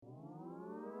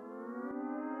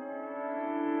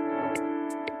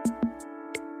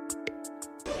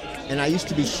And I used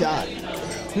to be shy.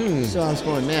 So I was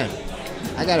going, man,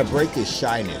 I got to break this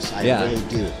shyness. I really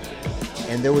do.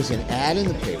 And there was an ad in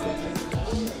the paper,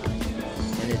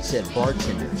 and it said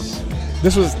bartenders.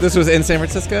 This was in San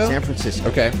Francisco? San Francisco.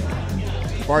 Okay.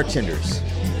 Bartenders.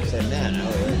 I said, man,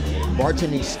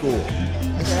 bartending school.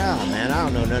 I said, oh, man, I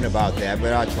don't know nothing about that,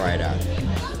 but I'll try it out.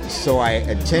 So I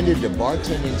attended the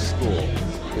bartending school.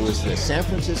 It was the San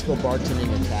Francisco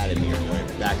Bartending Academy, or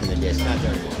whatever, back in the day. It's not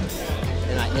very long.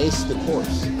 And I aced the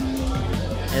course.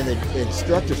 And the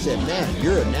instructor said, man,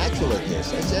 you're a natural at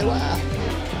this. I said, wow,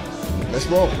 let's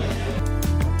roll.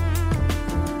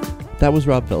 That was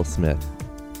Rob Vell Smith.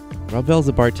 Rob Vell's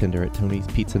a bartender at Tony's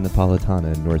Pizza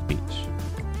Napolitana in North Beach.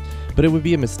 But it would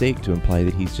be a mistake to imply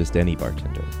that he's just any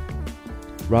bartender.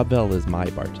 Rob Vell is my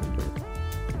bartender.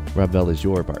 Rob Vell is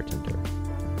your bartender.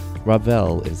 Rob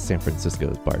Vell is San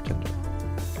Francisco's bartender.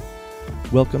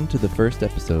 Welcome to the first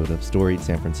episode of Storied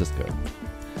San Francisco.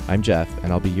 I'm Jeff,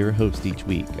 and I'll be your host each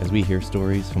week as we hear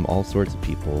stories from all sorts of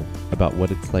people about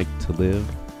what it's like to live,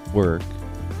 work,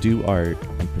 do art,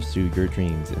 and pursue your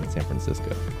dreams in San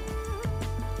Francisco.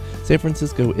 San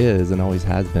Francisco is and always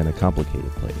has been a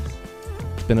complicated place.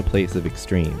 It's been a place of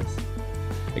extremes.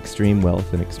 Extreme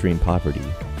wealth and extreme poverty.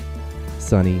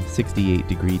 Sunny,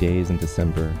 68-degree days in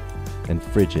December, and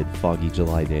frigid, foggy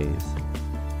July days.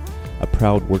 A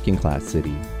proud working-class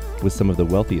city with some of the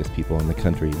wealthiest people in the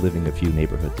country living a few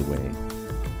neighborhoods away.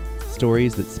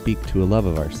 Stories that speak to a love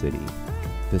of our city,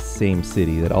 this same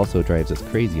city that also drives us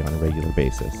crazy on a regular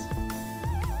basis.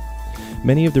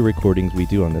 Many of the recordings we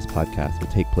do on this podcast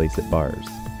will take place at bars,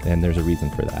 and there's a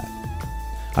reason for that.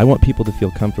 I want people to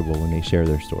feel comfortable when they share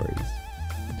their stories.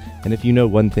 And if you know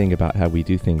one thing about how we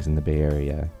do things in the Bay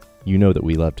Area, you know that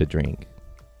we love to drink.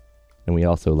 And we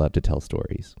also love to tell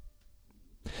stories.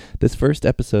 This first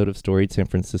episode of Storied San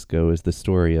Francisco is the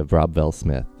story of Rob Vell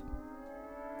Smith.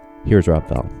 Here's Rob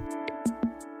Vell.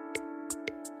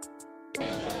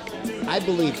 I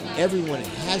believe everyone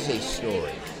has a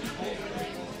story.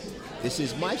 This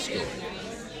is my story.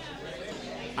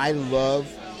 I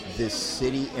love this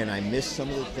city, and I miss some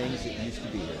of the things that used to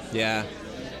be here. Yeah.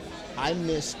 I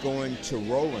miss going to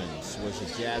Roland's, was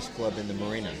a jazz club in the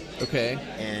marina. Okay.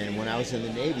 And when I was in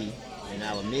the Navy in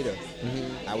Alameda,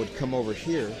 I would come over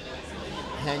here,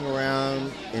 hang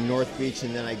around in North Beach,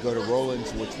 and then I'd go to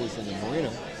Roland's, which was in the marina,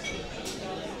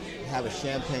 have a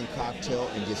champagne cocktail,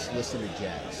 and just listen to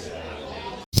jazz.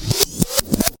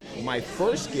 My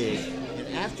first gig,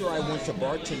 and after I went to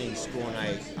bartending school and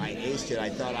I aced it, I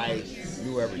thought I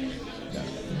knew everything.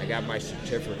 I got my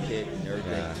certificate and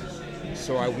everything.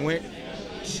 So I went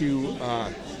to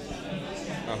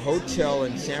a hotel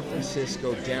in San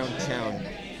Francisco downtown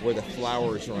where the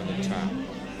flowers are on the top.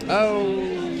 Oh.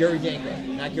 Gary Danko.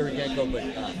 Not Gary Danko, but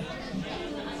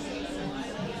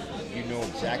you know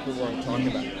exactly what I'm talking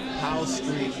about. Powell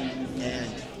Street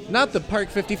and... Not the Park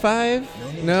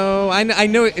 55? No, I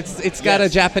know it's got a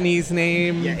Japanese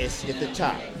name. Yeah, it's at the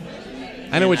top.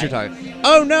 I know what you're talking.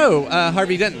 Oh, no,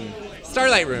 Harvey Denton.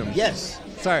 Starlight Room. Yes.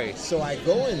 Sorry. So I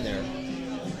go in there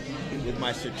with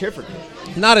my certificate.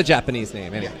 Not a Japanese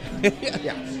name, anyway.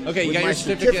 Yeah. Okay, you With got my your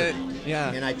certificate.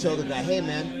 Yeah. And I tell the guy, hey,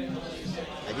 man,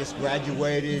 I just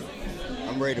graduated.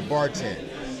 I'm ready to bartend.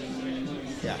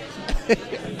 Yeah.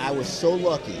 I was so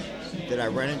lucky that I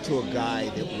ran into a guy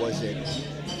that wasn't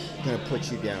going to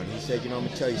put you down. He said, I'm going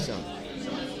to tell you something.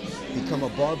 Become a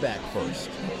bar back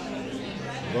first.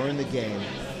 Learn the game,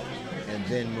 and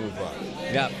then move up.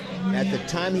 Yep. At the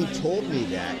time he told me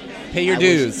that... Pay your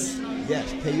dues.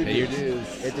 Yes, pay your Your dues.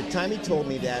 dues. At the time he told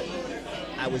me that,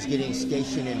 I was getting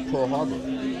stationed in Pearl Harbor.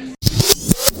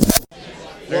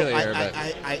 Earlier,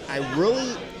 I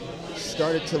really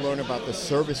started to learn about the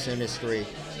service industry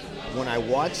when I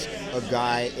watched a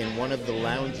guy in one of the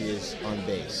lounges on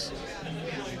base.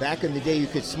 Back in the day, you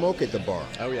could smoke at the bar.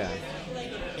 Oh, yeah.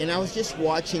 And I was just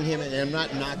watching him, and I'm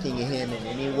not knocking him in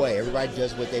any way. Everybody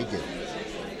does what they do.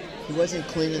 He wasn't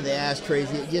cleaning the ashtrays,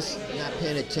 he just not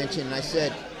paying attention. And I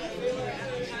said,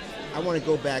 I want to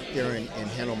go back there and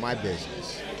handle my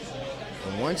business.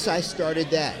 And once I started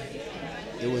that,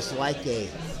 it was like I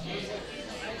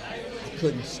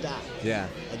couldn't stop. Yeah.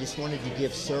 I just wanted to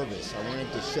give service. I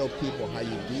wanted to show people how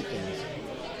you do things.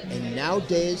 And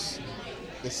nowadays,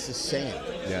 it's the same.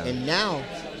 Yeah. And now,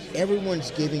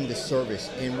 everyone's giving the service.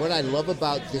 And what I love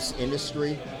about this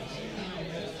industry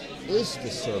is the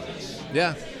service.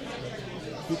 Yeah.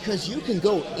 Because you can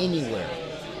go anywhere,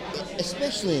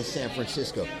 especially in San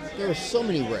Francisco. There are so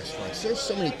many restaurants. There's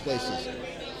so many places.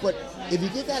 But if you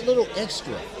get that little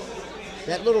extra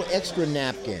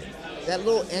napkin, that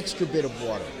little extra bit of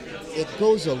water, it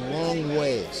goes a long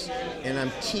ways. And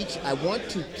I want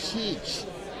to teach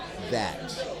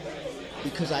that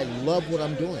because I love what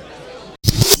I'm doing.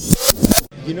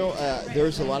 You know,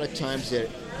 there's a lot of times that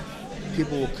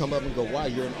people will come up and go, wow,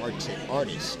 you're an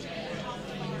artist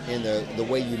in the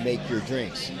way you make your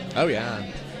drinks. Oh,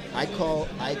 yeah. I call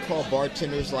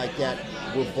bartenders like that,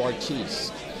 we're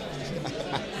bartistes.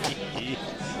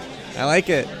 I like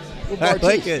it. I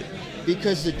like it.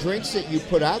 Because the drinks that you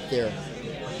put out there,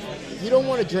 you don't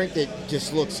want a drink that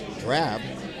just looks drab.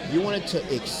 You want it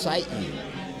to excite you.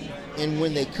 And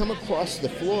when they come across the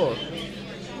floor,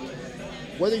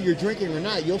 whether you're drinking or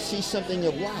not, you'll see something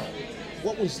of, wow,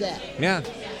 what was that? Yeah.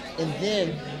 And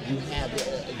then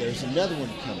there's another one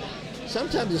coming.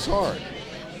 Sometimes it's hard.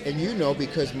 And you know,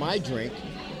 because my drink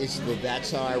is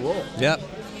that's how I roll. Yep.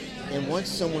 And once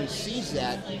someone sees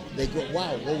that, they go,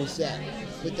 wow, what was that?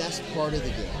 But that's part of the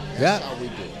game. That's how we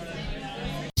do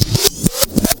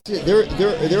it.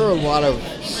 There are a lot of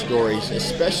stories,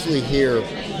 especially here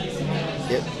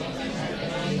at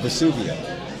Vesuvio.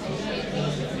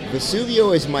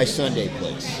 Vesuvio is my Sunday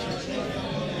place.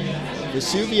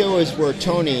 Vesuvio is where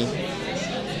Tony,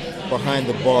 behind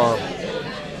the bar,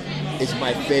 is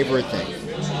my favorite thing.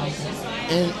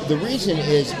 And the reason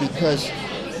is because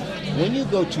when you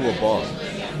go to a bar,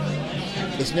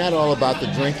 it's not all about the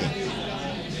drinking.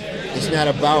 It's not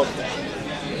about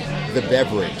the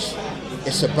beverage.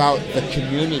 It's about the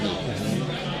community.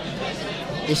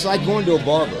 It's like going to a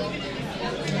barber.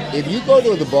 If you go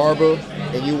to the barber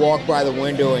and you walk by the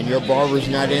window and your barber's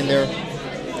not in there,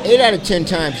 8 out of 10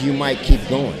 times you might keep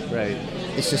going. Right.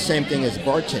 It's the same thing as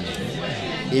bartending.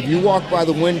 If you walk by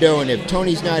the window and if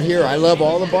Tony's not here, I love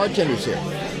all the bartenders here.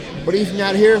 But if he's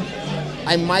not here,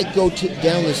 I might go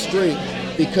down the street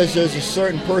because there's a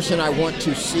certain person I want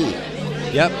to see.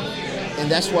 Yep. And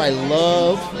that's what I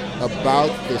love about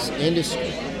this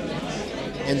industry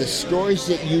and the stories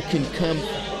that you can come.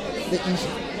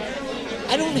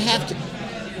 I don't have to.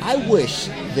 I wish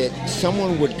that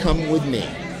someone would come with me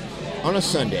on a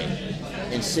Sunday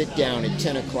and sit down at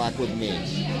 10 o'clock with me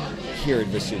here at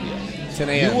Vesuvio. 10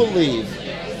 a.m. You will leave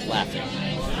laughing.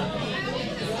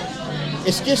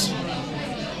 It's just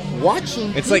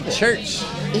watching. It's people. like church.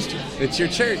 It's your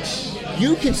church.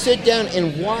 You can sit down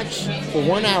and watch for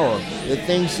 1 hour the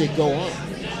things that go on,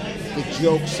 the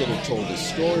jokes that are told, the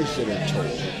stories that are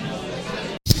told.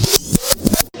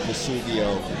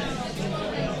 Vesuvio,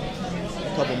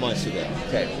 a couple months ago.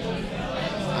 Okay.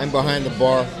 I'm behind the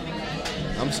bar.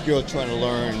 I'm still trying to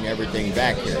learn everything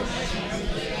back here.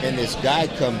 And this guy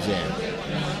comes in.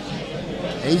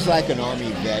 And he's like an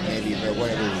army vet, maybe, or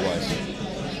whatever he was.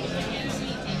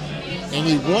 And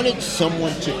he wanted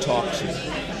someone to talk to.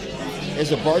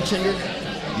 As a bartender,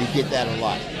 you get that a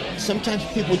lot. Sometimes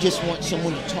people just want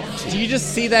someone to talk to. Do you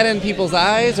just see that in people's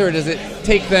eyes, or does it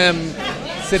take them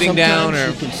sitting down? Or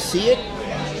you can see it,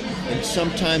 and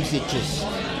sometimes it just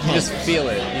comes. You just feel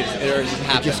it, or it just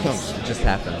happens. It just comes. It just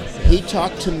happens. Yeah. He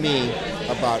talked to me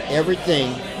about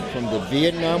everything from the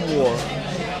Vietnam War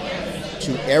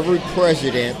to every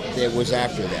president that was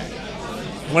after that.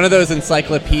 One of those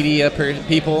encyclopedia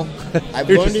people. I've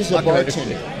learned as a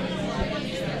bartender,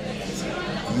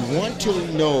 you want to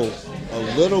know a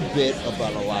little bit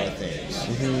about a lot of things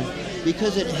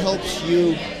because it helps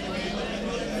you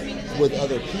with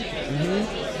other people.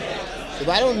 If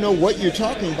I don't know what you're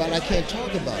talking about, I can't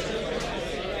talk about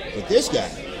it. But this guy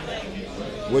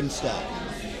wouldn't stop.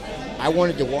 I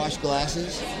wanted to wash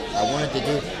glasses. I wanted to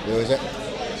do.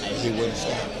 He wouldn't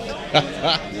stop.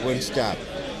 He wouldn't stop.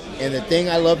 And the thing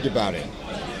I loved about him,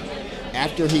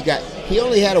 after he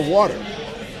only had a water.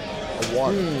 That's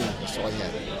all he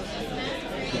had.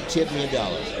 He tipped me $1.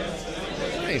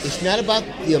 Nice. It's not about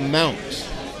the amount.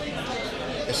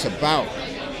 It's about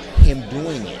him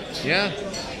doing it. Yeah.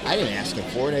 I didn't ask him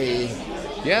for it.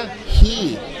 Yeah.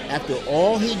 He, after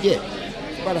all he did,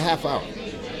 about a half hour,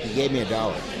 he gave me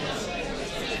 $1.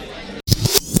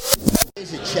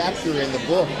 There's a chapter in the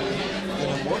book that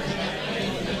I'm working on.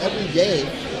 Every day,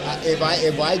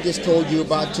 if I just told you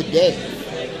about today,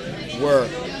 where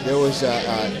there was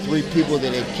 3 people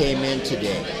that had came in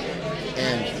today,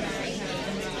 and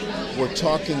were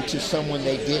talking to someone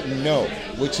they didn't know,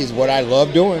 which is what I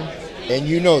love doing, and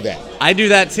you know that. I do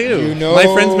that too. You know my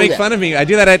friends make that. fun of me. I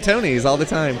do that at Tony's all the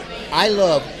time. I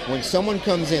love when someone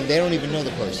comes in, they don't even know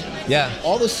the person. Yeah.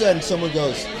 All of a sudden, someone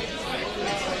goes,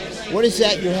 "What is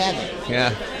that you're having?"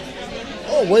 Yeah.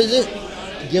 "Oh, what is it?"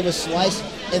 Give a slice,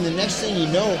 and the next thing you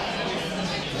know,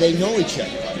 they know each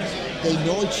other. They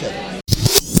know each other.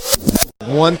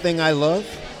 One thing I love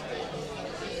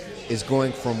is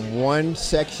going from one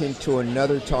section to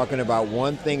another, talking about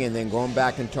one thing, and then going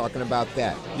back and talking about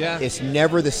that. Yeah. It's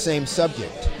never the same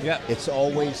subject. Yeah. It's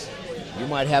always You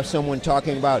might have someone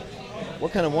talking about,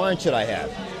 what kind of wine should I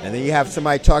have? And then you have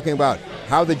somebody talking about,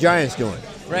 how the Giants doing?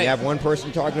 Right. You have one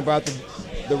person talking about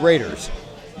the Raiders.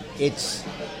 It's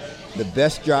the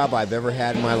best job I've ever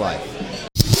had in my life.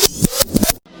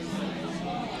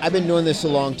 I've been doing this a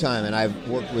long time, and I've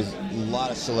worked with a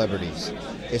lot of celebrities.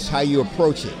 It's how you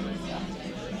approach it.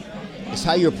 It's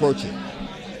how you approach it.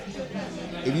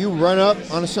 If you run up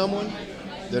on someone,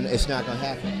 then it's not going to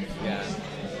happen. Yeah.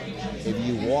 If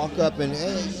you walk up and,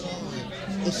 hey,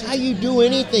 it's how you do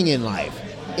anything in life.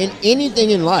 And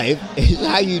anything in life is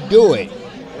how you do it.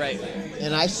 Right.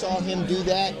 And I saw him do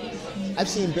that. I've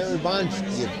seen Barry Bonds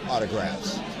give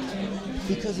autographs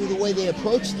because of the way they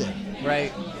approach them.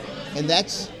 Right. And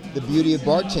that's the beauty of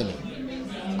bartending.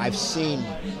 I've seen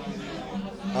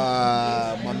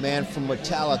my man from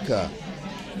Metallica.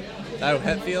 Oh,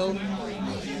 Hetfield?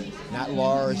 Not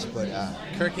Lars, but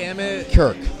Kirk Hammett?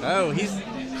 Kirk. Oh, he's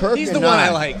Kirk the and one I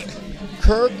like.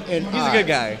 Kirk and He's a good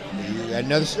guy.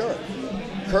 Another story.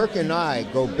 Kirk and I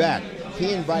go back.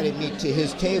 He invited me to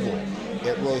his table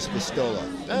at Rose Pistola.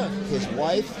 Oh. His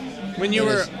wife. When you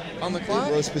were on the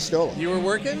clock? Rose Pistola. You were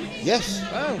working? Yes.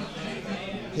 Oh.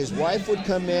 His wife would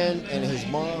come in, and his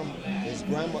mom, his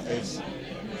grandma, his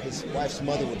wife's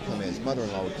mother would come in. His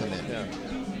mother-in-law would come in.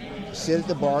 Yeah. Sit at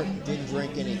the bar, didn't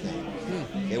drink anything.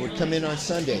 They would come in on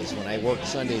Sundays when I worked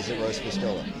Sundays at Rose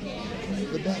Pistola.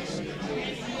 The best.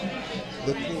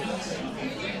 The coolest.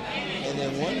 And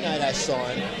then one night I saw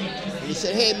him, and he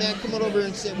said, hey, man, come on over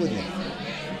and sit with me.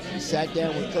 He sat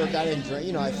down with Kirk. I didn't drink.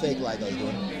 You know, I faked like I was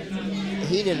doing.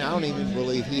 He didn't. I don't even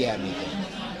believe he had anything.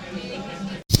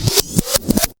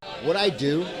 What I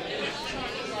do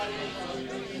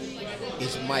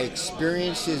is my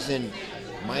experiences and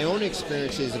my own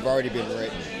experiences have already been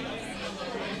written.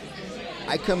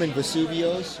 I come in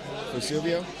Vesuvio.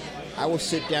 I will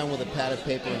sit down with a pad of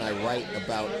paper and I write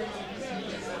about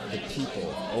the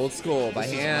people. Old school, by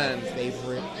This hand. is my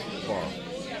favorite bar.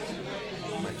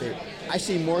 My favorite. I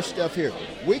see more stuff here.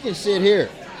 We can sit here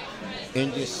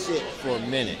and just sit for a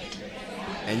minute,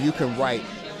 and you can write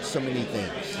so many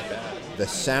things. The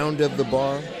sound of the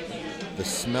bar, the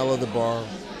smell of the bar,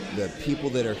 the people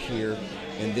that are here,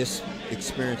 and this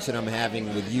experience that I'm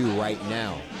having with you right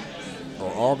now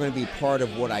are all going to be part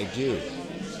of what I do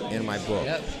in my book.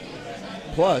 Yep.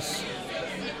 Plus,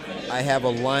 I have a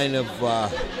line of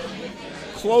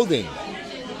clothing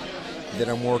that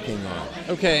I'm working on.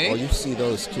 Okay. Well, you see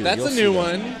those too. That's You'll a see new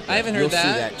that. one. I haven't heard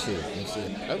that. You'll see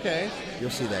that too. Okay. You'll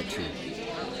see that too.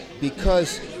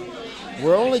 Because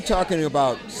we're only talking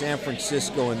about San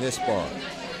Francisco and this bar.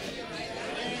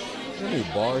 How many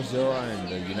bars there are in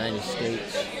the United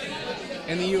States?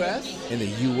 In the U.S.? In the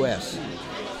U.S.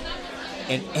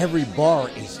 And every bar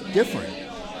is different.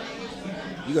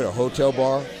 You go to a hotel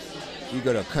bar, you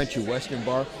go to a country western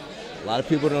bar. A lot of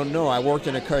people don't know I worked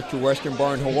in a country western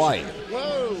bar in Hawaii.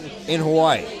 Whoa. In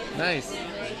Hawaii. Nice.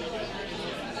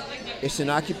 It's an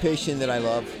occupation that I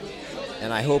love,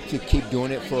 and I hope to keep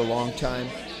doing it for a long time.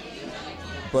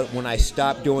 But when I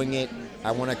stop doing it,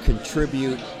 I want to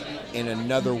contribute in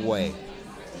another way.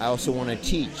 I also want to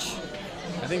teach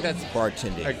I think that's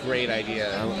bartending. a great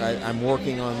idea. I'm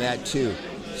working on that too.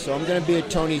 So I'm going to be at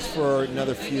Tony's for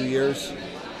another few years,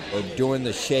 or doing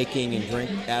the shaking and drink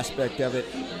aspect of it.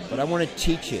 But I want to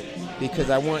teach it because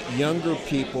I want younger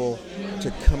people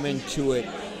to come into it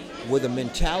with a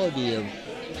mentality of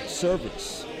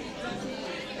service.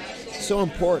 So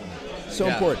important. So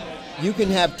Yeah. important. You can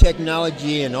have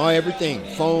technology and everything,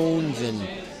 phones and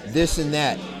this and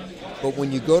that. But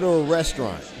when you go to a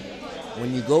restaurant,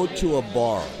 when you go to a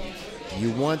bar,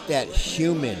 you want that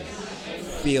human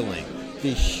feeling,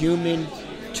 the human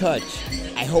touch.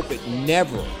 I hope it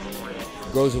never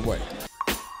goes away.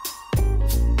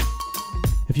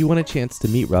 If you want a chance to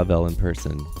meet Ravel in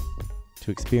person,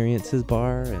 to experience his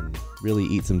bar and really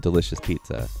eat some delicious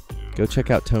pizza, go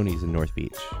check out Tony's in North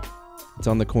Beach. It's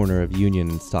on the corner of Union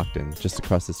and Stockton, just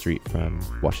across the street from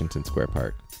Washington Square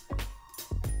Park.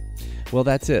 Well,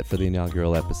 that's it for the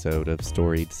inaugural episode of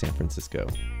Storied San Francisco.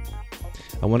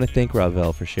 I want to thank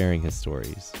Ravel for sharing his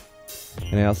stories.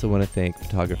 And I also want to thank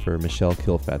photographer Michelle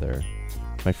Kilfeather,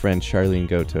 my friend Charlene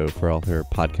Goto for all her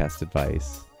podcast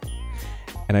advice.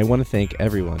 And I want to thank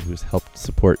everyone who's helped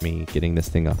support me getting this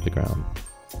thing off the ground.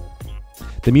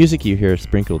 The music you hear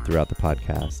sprinkled throughout the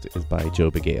podcast is by Joe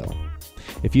Bagale.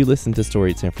 If you listen to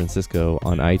Storied San Francisco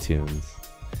on iTunes,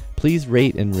 please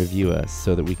rate and review us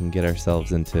so that we can get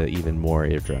ourselves into even more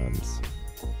eardrums.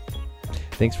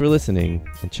 Thanks for listening,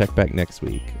 and check back next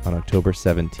week on October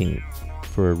 17th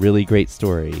for a really great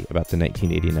story about the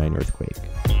 1989 earthquake.